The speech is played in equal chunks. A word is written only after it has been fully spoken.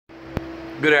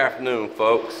Good afternoon,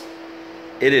 folks.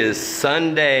 It is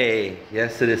Sunday.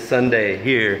 Yes, it is Sunday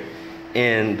here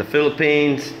in the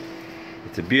Philippines.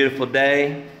 It's a beautiful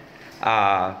day.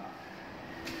 My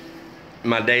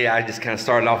day, I just kind of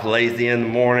started off lazy in the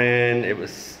morning. It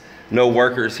was no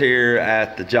workers here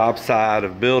at the job site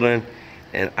of building,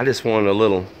 and I just wanted a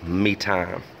little me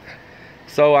time.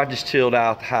 So I just chilled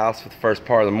out the house for the first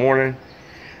part of the morning.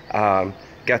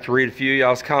 Got to read a few of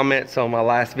y'all's comments on my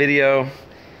last video,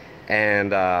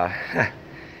 and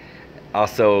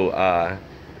also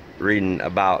reading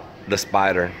about the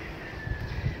spider.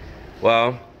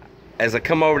 Well, as I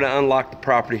come over to unlock the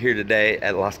property here today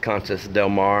at Las Conchas del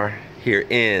Mar here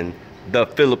in the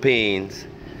Philippines,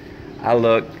 I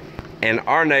look, and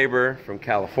our neighbor from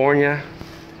California,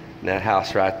 in that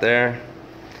house right there,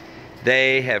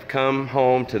 they have come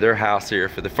home to their house here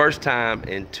for the first time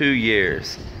in 2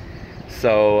 years.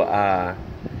 So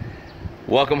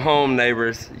welcome home,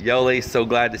 neighbors. Yoli, so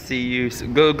glad to see you.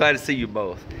 Glad to see you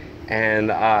both. And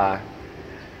I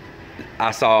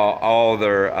saw all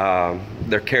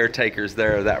their caretakers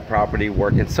there of that property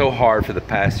working so hard for the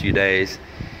past few days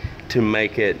to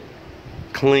make it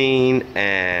clean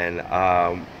and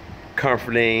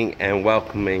comforting and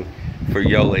welcoming for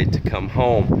Yoli to come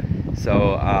home.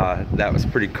 So that was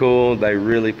pretty cool. They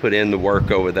really put in the work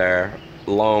over there,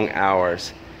 long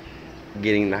hours,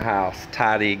 getting the house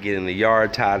tidy, getting the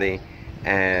yard tidy,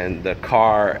 and the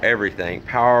car, everything.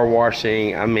 Power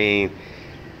washing, I mean,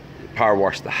 power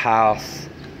washed the house,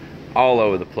 all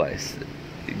over the place.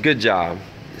 Good job.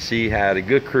 She had a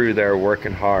good crew there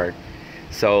working hard.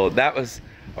 So that was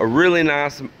a really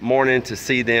nice morning to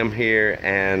see them here.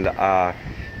 And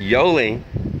Yoli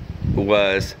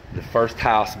was the first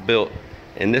house built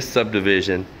in this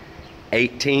subdivision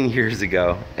 18 years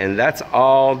ago, and that's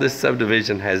all this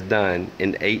subdivision has done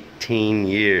in 18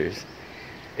 years.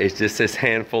 It's just this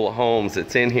handful of homes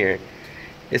that's in here.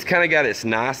 It's kind of got its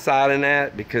nice side in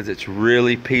that because it's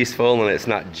really peaceful and it's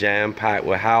not jam-packed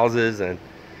with houses and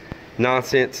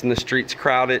nonsense and the streets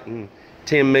crowded and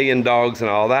 10 million dogs and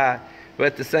all that. But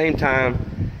at the same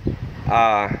time,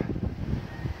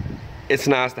 it's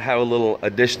nice to have a little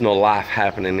additional life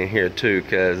happening in here too,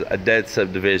 because a dead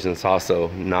subdivision is also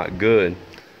not good.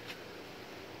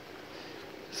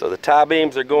 So the tie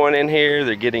beams are going in here.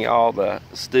 They're getting all the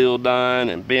steel done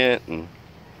and bent and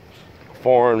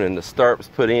formed, and the stirrups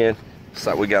put in. Looks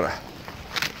like we got a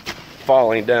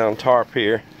falling down tarp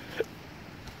here,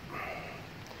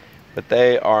 but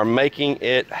they are making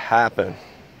it happen.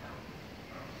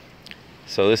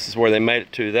 So this is where they made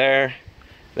it to there.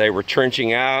 They were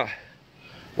trenching out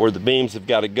where the beams have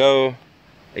got to go.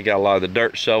 They got a lot of the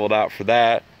dirt shoveled out for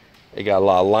that. They got a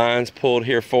lot of lines pulled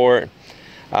here for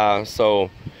it. So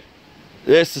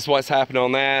this is what's happening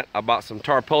on that. I bought some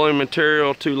tarpaulin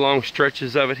material, 2 long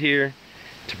stretches of it here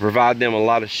to provide them a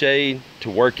lot of shade to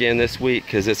work in this week,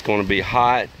 because it's going to be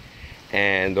hot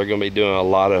and they're going to be doing a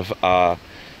lot of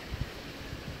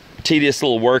tedious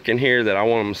little work in here that I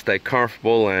want them to stay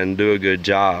comfortable and do a good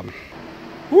job.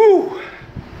 Woo!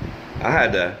 I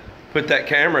had to put that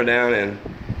camera down and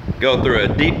go through a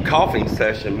deep coughing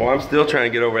session. Boy, I'm still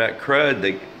trying to get over that crud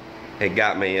that had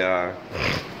got me,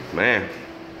 man,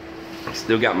 I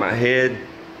still got my head,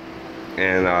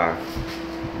 and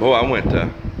boy, I went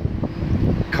to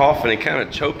coughing and kind of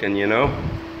choking, you know.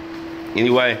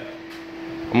 Anyway,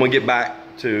 I'm gonna get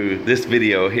back to this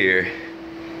video here.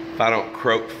 If I don't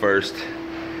croak first,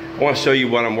 I want to show you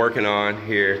what I'm working on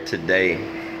here today.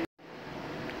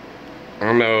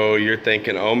 I know you're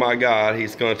thinking, oh my God,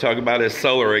 he's going to talk about his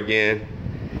solar again.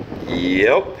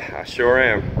 Yep, I sure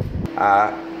am.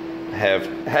 I have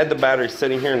had the batteries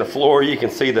sitting here on the floor. You can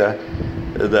see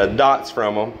the dots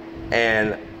from them,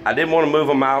 and I didn't want to move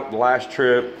them out the last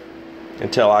trip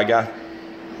until I got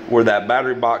where that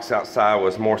battery box outside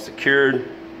was more secured.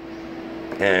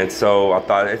 And so I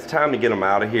thought it's time to get them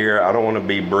out of here. I don't want to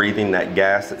be breathing that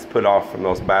gas that's put off from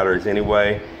those batteries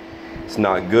anyway. It's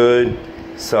not good.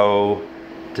 So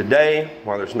today,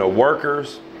 while there's no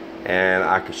workers and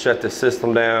I could shut this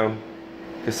system down,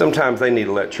 because sometimes they need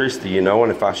electricity, you know,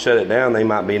 and if I shut it down, they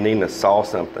might be needing to saw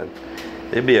something.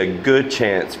 It'd be a good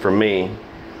chance for me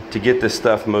to get this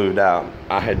stuff moved out.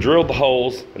 I had drilled the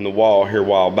holes in the wall here a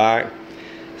while back,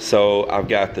 so I've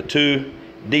got the 2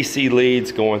 DC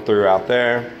leads going through out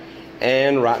there,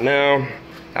 and right now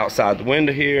outside the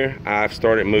window here I've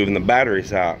started moving the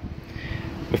batteries out.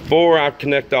 Before I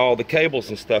connect all the cables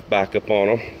and stuff back up on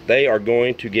them, they are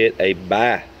going to get a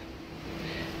bath,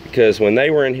 because when they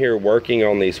were in here working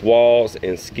on these walls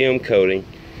and skim coating,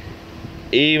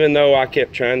 even though I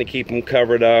kept trying to keep them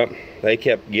covered up, they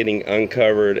kept getting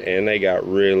uncovered and they got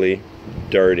really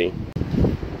dirty.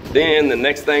 Then the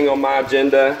next thing on my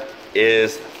agenda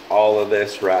is all of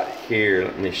this right here.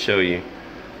 Let me show you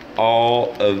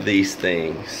all of these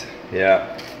things.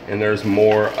 Yeah, and there's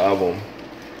more of them,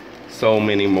 so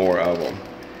many more of them.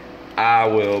 I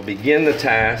will begin the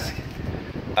task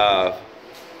of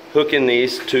hooking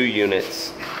these 2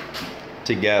 units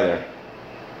together.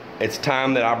 It's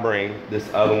time that I bring this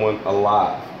other one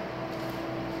alive.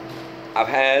 I've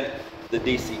had the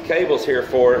DC cables here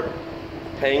for it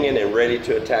hanging and ready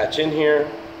to attach in here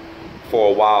for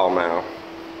a while now.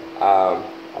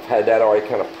 I've had that already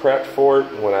kind of prepped for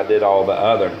it when I did all the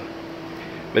other.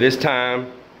 But it's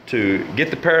time to get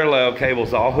the parallel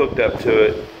cables all hooked up to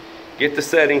it, get the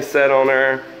settings set on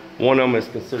there. One of them is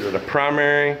considered a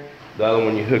primary, the other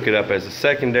one you hook it up as a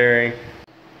secondary.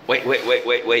 Wait.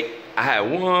 I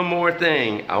have one more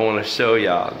thing I want to show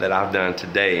y'all that I've done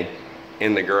today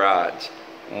in the garage.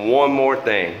 One more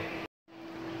thing.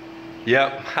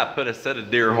 Yep, I put a set of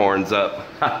deer horns up.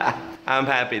 I'm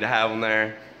happy to have them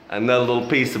there. Another little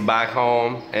piece of back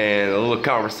home and a little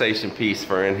conversation piece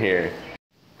for in here.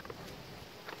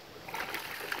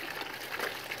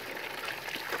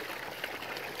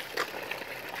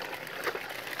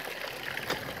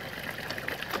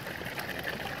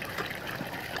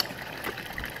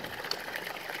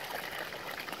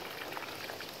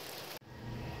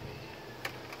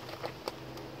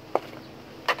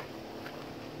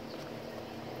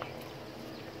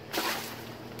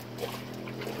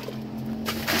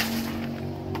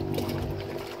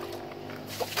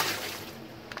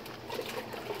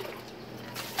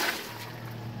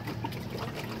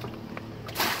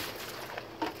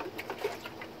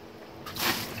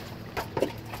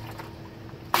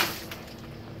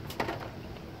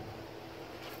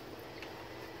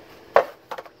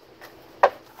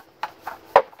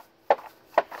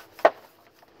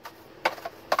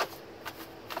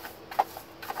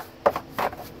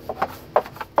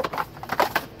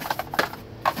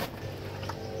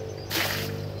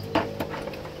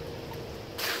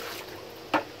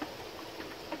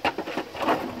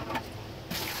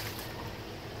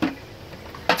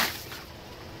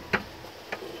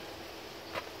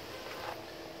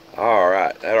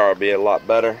 Alright, that ought to be a lot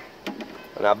better.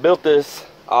 And I built this,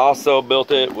 I also built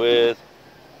it with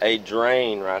a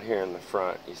drain right here in the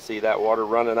front. You see that water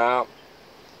running out?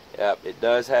 Yep, it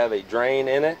does have a drain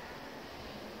in it,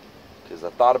 because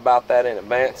I thought about that in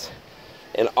advance.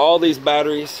 And all these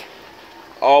batteries,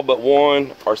 all but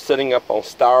one, are sitting up on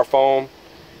styrofoam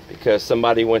because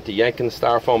somebody went to yanking the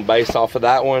styrofoam base off of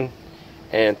that one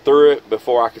and threw it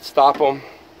before I could stop them,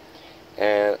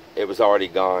 and it was already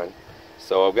gone.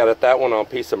 So I've got that one on a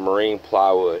piece of marine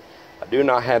plywood. I do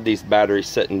not have these batteries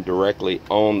sitting directly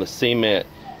on the cement.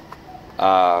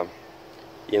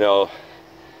 You know,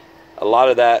 a lot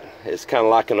of that is kind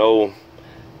of like an old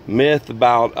myth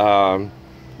about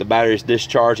the batteries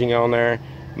discharging on there.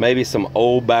 Maybe some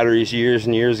old batteries years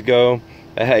and years ago.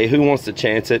 But hey, who wants to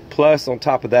chance it? Plus, on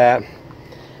top of that,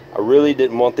 I really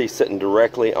didn't want these sitting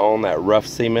directly on that rough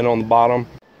cement on the bottom.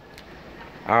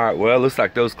 Alright, well, looks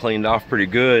like those cleaned off pretty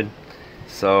good.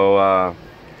 So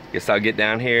guess I'll get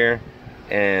down here,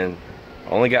 and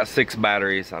only got 6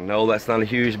 batteries. I know that's not a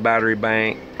huge battery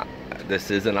bank.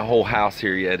 This isn't a whole house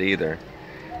here yet either.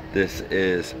 This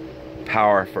is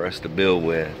power for us to build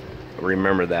with.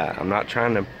 Remember that. I'm not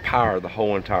trying to power the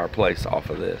whole entire place off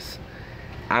of this.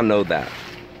 I know that.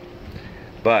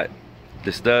 But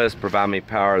this does provide me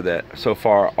power that so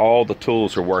far all the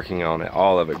tools are working on it.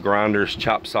 All of it. Grinders,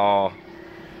 chop saw,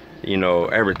 you know,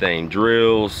 everything.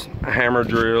 Drills, hammer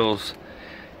drills.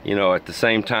 You know, at the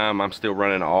same time, I'm still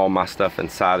running all my stuff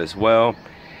inside as well.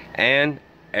 And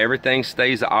everything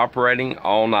stays operating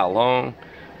all night long.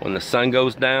 When the sun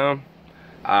goes down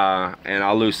and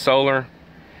I lose solar,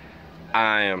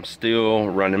 I am still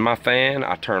running my fan.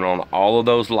 I turn on all of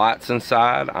those lights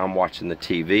inside. I'm watching the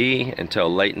TV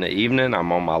until late in the evening.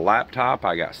 I'm on my laptop.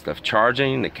 I got stuff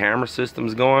charging. The camera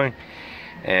system's going.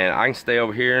 And I can stay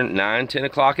over here 9, 10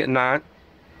 o'clock at night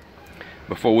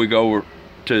before we go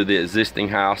to the existing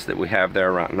house that we have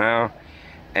there right now.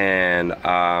 And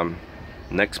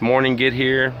next morning get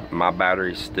here, my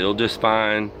battery's still just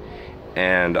fine.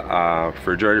 And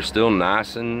refrigerator's still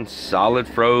nice and solid,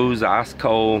 froze, ice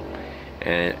cold.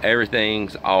 And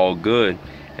everything's all good.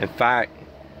 In fact,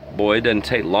 boy, it doesn't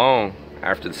take long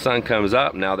after the sun comes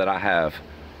up, now that I have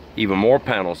even more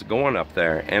panels going up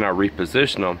there and I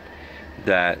reposition them,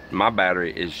 that my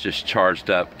battery is just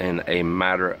charged up in a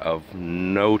matter of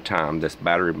no time. This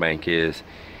battery bank is,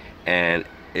 and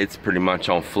it's pretty much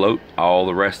on float all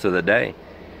the rest of the day.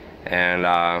 And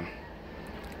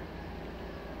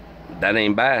that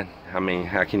ain't bad. I mean,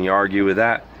 how can you argue with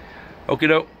that? Okie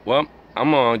doke. Well,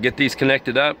 I'm gonna get these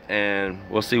connected up and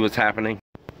we'll see what's happening.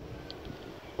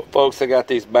 Well, folks, I got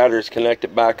these batteries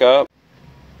connected back up.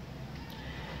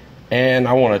 And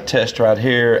I want to test right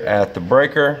here at the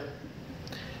breaker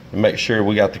to make sure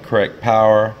we got the correct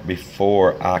power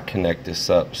before I connect this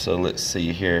up. So let's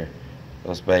see here.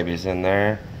 Those babies in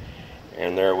there.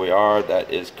 And there we are.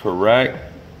 That is correct.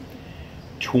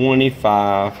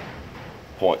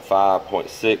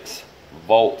 25.5.6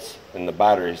 volts in the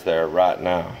batteries there right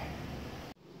now.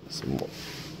 So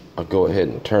I'll go ahead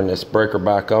and turn this breaker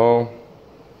back on.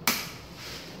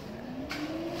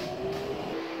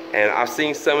 And I've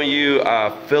seen some of you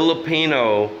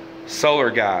Filipino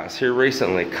solar guys here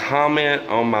recently comment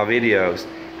on my videos.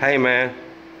 Hey man,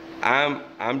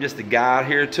 I'm just a guy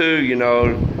here too, you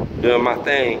know, doing my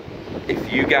thing.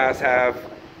 If you guys have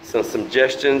some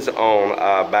suggestions on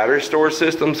battery storage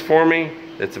systems for me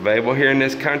that's available here in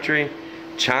this country,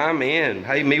 chime in.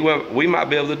 Hey, we might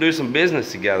be able to do some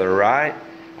business together, right?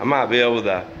 I might be able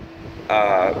to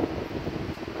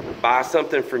buy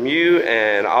something from you,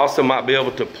 and I also might be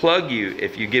able to plug you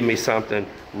if you give me something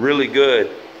really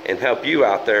good and help you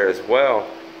out there as well,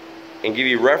 and give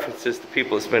you references to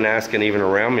people that's been asking even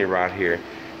around me right here.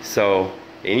 So,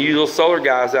 and you little solar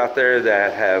guys out there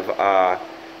that have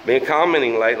been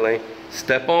commenting lately,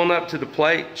 step on up to the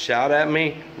plate, shout at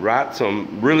me, write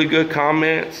some really good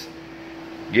comments,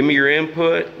 give me your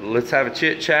input, let's have a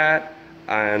chit chat,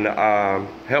 and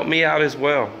help me out as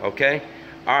well, okay?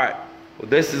 All right. Well,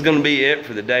 this is going to be it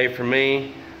for the day for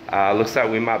me. Looks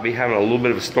like we might be having a little bit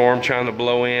of a storm trying to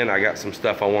blow in. I got some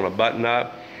stuff I want to button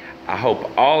up. I hope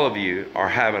all of you are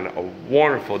having a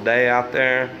wonderful day out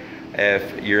there.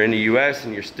 If you're in the US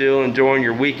and you're still enjoying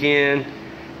your weekend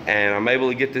and I'm able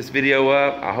to get this video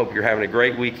up, I hope you're having a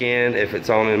great weekend. If it's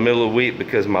on in the middle of the week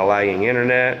because of my lagging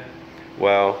internet,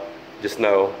 well, just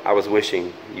know I was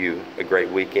wishing you a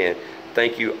great weekend.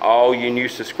 Thank you all you new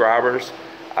subscribers.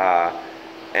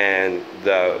 And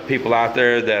the people out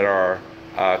there that are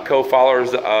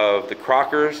co-followers of the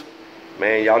Crockers,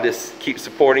 man, y'all just keep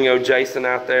supporting old Jason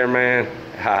out there, man.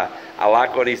 I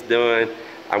like what he's doing.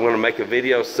 I'm gonna make a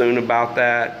video soon about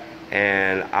that,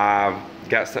 and I've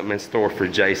got something in store for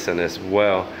Jason as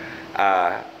well.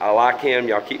 I like him.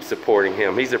 Y'all keep supporting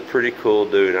him. He's a pretty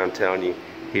cool dude, I'm telling you.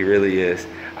 He really is.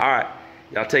 All right,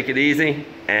 y'all take it easy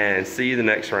and see you the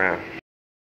next round.